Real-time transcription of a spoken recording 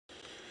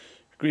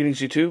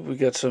Greetings, YouTube. We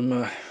got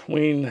some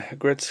Wayne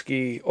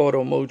Gretzky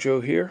Auto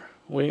MOJO here.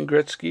 Wayne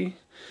Gretzky,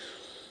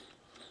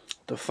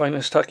 the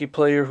finest hockey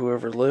player who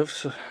ever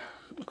lived,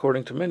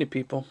 according to many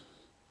people.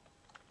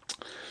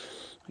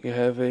 You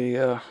have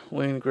a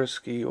Wayne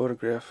Gretzky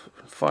autograph,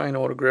 fine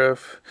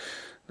autograph,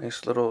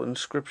 nice little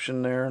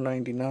inscription there,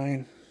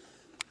 99.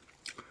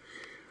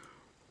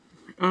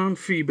 On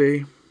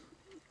eBay,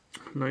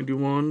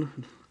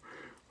 91,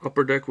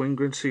 Upper Deck Wayne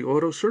Gretzky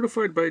Auto,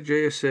 certified by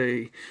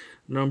JSA,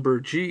 number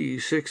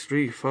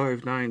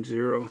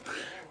G63590,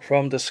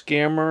 from the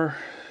scammer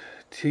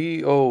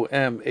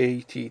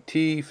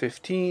TOMATT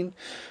 15,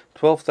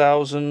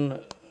 12,000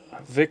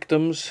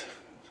 victims,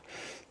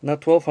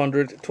 not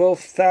 1,200,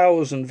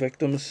 12,000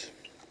 victims.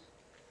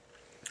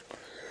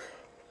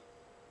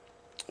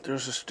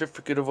 There's a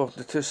certificate of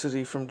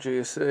authenticity from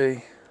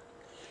JSA.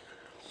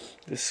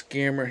 This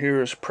scammer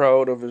here is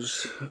proud of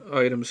his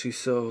items he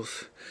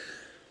sells.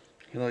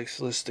 He likes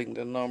listing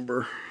the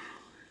number.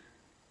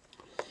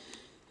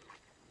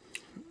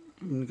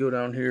 You go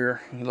down here,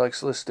 he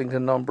likes listing the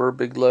number,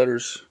 big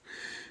letters.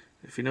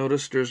 If you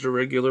notice, there's the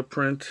regular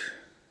print.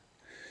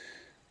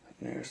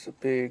 There's the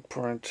big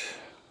print.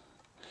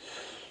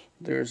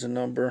 There's a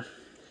number.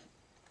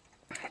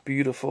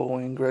 Beautiful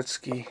Wayne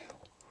Gretzky.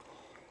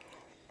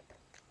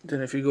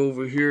 Then if you go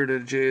over here to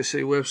the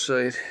JSA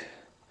website,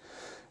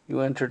 you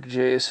enter the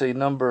JSA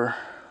number,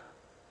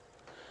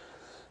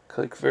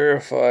 click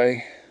verify.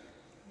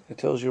 It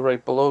tells you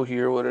right below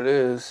here what it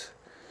is.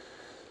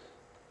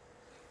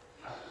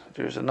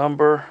 There's a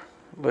number,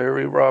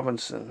 Larry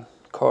Robinson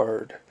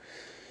card.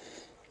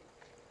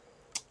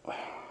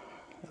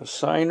 The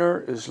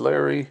signer is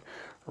Larry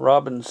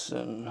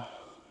Robinson.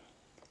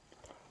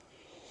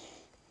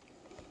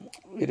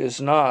 It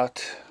is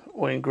not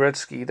Wayne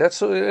Gretzky.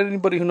 That's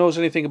anybody who knows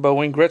anything about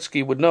Wayne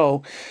Gretzky would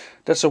know.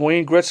 That's a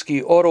Wayne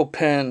Gretzky Auto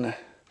pen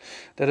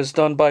that is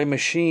done by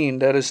machine.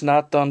 That is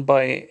not done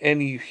by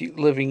any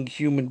living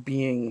human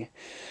being.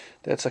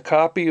 That's a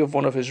copy of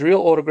one of his real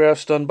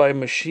autographs done by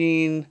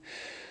machine.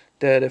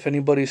 That if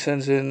anybody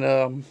sends in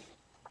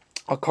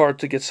a card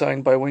to get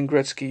signed by Wayne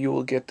Gretzky, you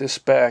will get this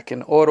back,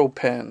 an auto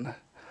pen.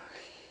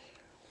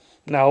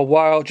 Now,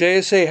 while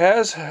JSA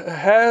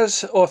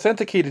has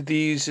authenticated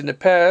these in the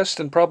past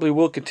and probably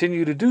will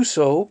continue to do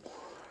so,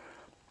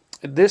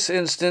 in this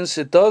instance,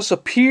 it does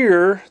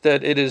appear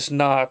that it has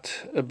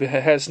not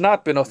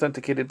been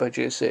authenticated by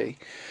JSA.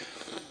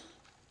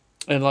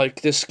 And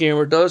like this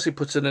scammer does, he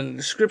puts it in the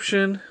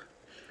description,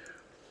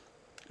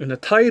 in the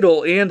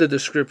title and the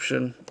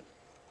description.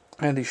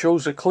 And he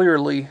shows it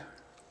clearly,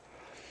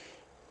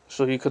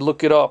 so you could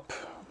look it up.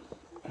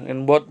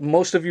 And what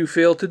most of you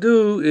fail to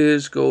do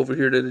is go over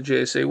here to the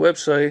JSA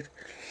website.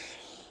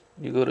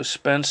 You go to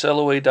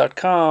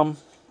SpenceLOA.com,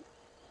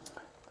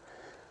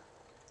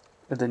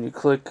 and then you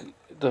click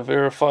the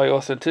Verify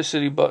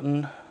Authenticity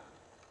button.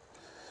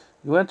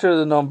 You enter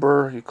the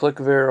number, you click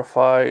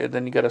Verify, and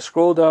then you got to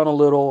scroll down a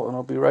little, and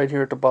it'll be right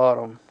here at the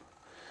bottom.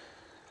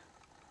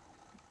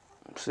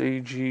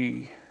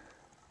 CG.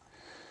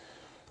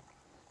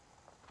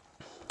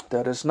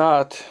 That is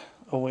not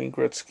a Wayne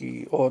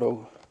Gretzky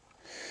Auto.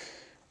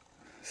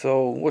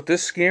 So what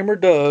this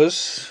scammer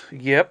does,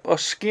 yep, a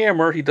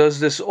scammer, he does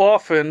this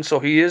often, so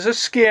he is a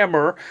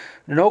scammer,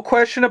 no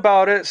question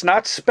about it. It's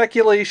not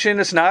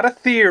speculation, it's not a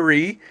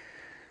theory.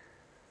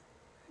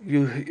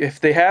 If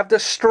they have the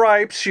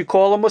stripes, you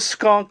call them a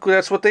skunk,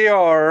 that's what they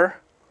are.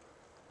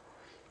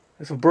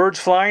 If a bird's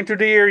flying through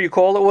the air, you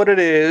call it what it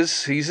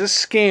is. He's a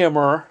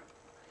scammer.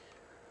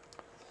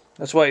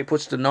 That's why he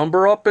puts the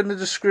number up in the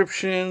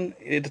description,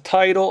 the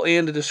title,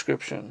 and the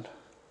description.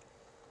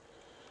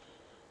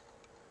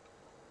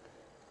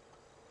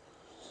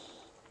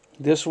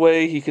 This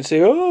way he can say,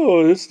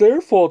 oh, it's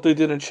their fault they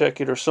didn't check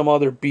it, or some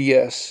other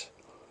BS.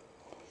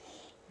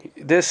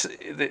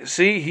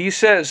 See, he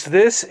says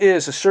this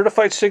is a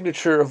certified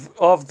signature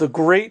of the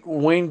great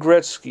Wayne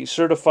Gretzky,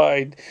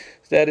 certified.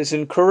 That is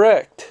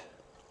incorrect.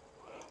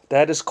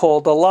 That is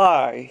called a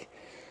lie.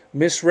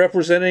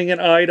 Misrepresenting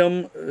an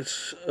item,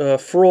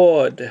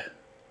 fraud.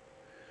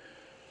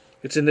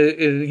 It's in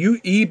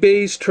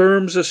eBay's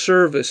terms of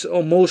service.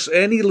 Almost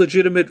any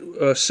legitimate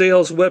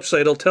sales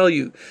website will tell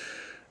you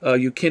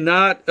you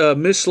cannot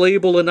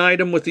mislabel an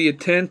item with the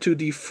intent to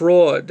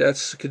defraud.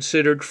 That's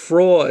considered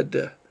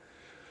fraud.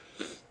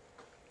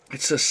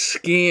 It's a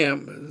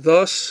scam.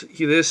 Thus,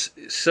 this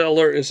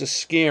seller is a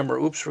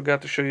scammer. Oops,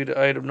 forgot to show you the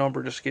item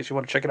number just in case you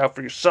want to check it out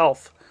for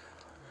yourself.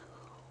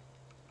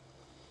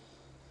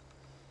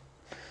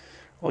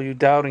 All you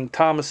doubting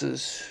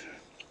Thomases.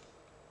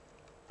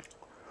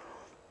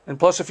 And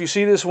plus, if you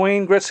see this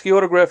Wayne Gretzky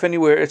autograph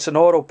anywhere, it's an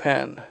auto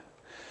pen.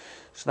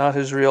 It's not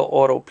his real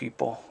auto,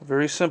 people.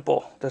 Very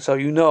simple. That's how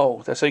you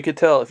know. That's how you can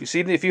tell.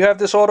 If you have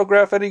this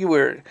autograph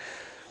anywhere,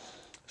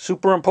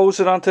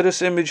 superimpose it onto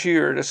this image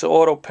here. This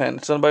auto pen.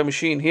 It's done by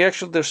machine.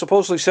 There's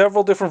supposedly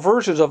several different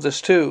versions of this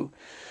too.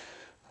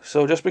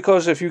 So just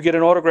because if you get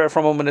an autograph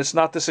from him and it's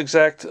not this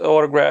exact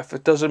autograph,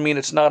 it doesn't mean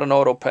it's not an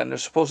auto pen.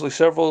 There's supposedly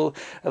several,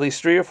 at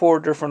least 3 or 4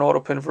 different auto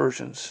pen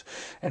versions.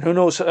 And who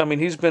knows, I mean,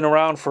 he's been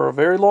around for a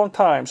very long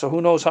time, so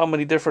who knows how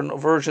many different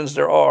versions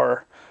there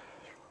are.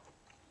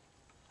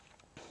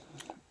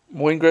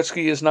 Wayne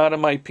Gretzky is not in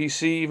my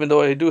PC, even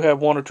though I do have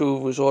 1 or 2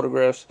 of his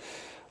autographs.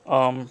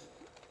 And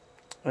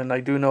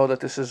I do know that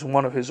this is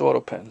one of his auto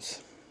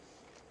pens.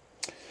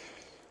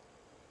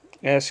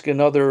 Ask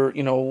another,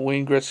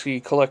 Wayne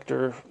Gretzky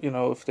collector,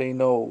 if they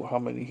know how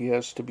many he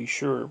has to be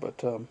sure.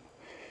 But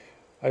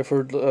I've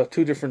heard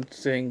 2 different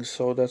things,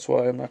 so that's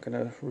why I'm not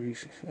going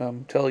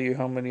to tell you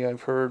how many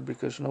I've heard,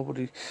 because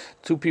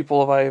 2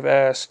 people I've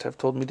asked have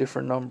told me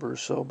different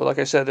numbers. So, but like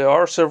I said, there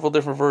are several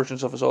different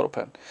versions of his auto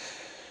pen.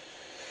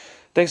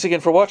 Thanks again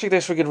for watching.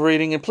 Thanks for good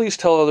reading. And please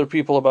tell other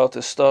people about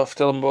this stuff.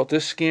 Tell them about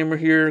this scammer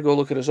here. Go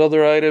look at his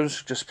other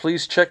items. Just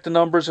please check the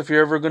numbers if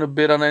you're ever going to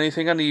bid on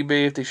anything on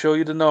eBay. If they show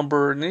you the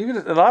number. And even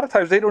a lot of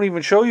times they don't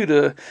even show you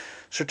the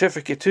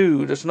certificate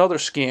too. That's another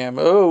scam.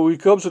 Oh, he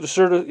comes with a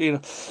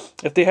certificate.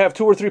 If they have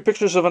 2 or 3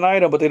 pictures of an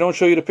item, but they don't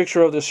show you the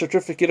picture of the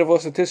certificate of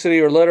authenticity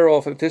or letter of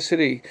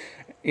authenticity,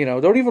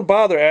 don't even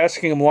bother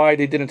asking them why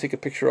they didn't take a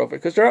picture of it.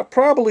 Because they're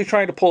probably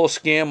trying to pull a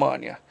scam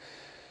on you.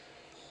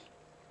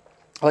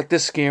 Like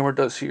this scammer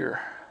does here.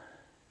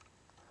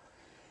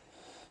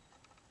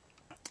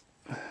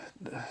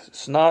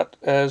 It's not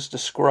as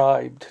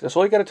described. That's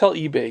all you got to tell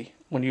eBay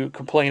when you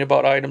complain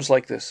about items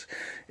like this.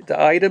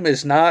 The item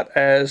is not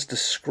as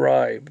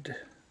described.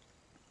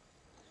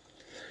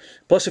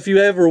 Plus, if you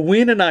ever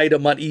win an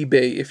item on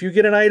eBay, if you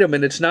get an item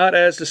and it's not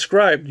as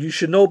described, you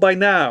should know by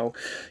now.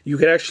 You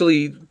can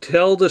actually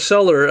tell the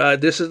seller,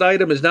 this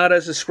item is not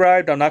as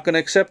described. I'm not going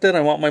to accept it.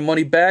 I want my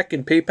money back,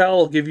 and PayPal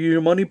will give you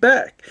your money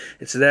back.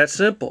 It's that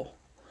simple.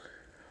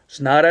 It's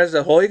not as,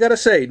 all you got to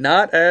say,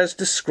 not as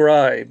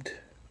described.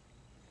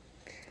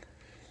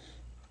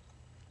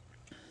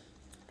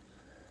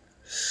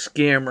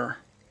 Scammer.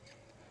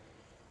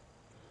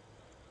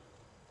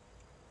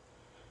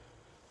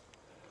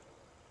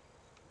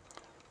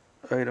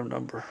 Item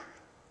number.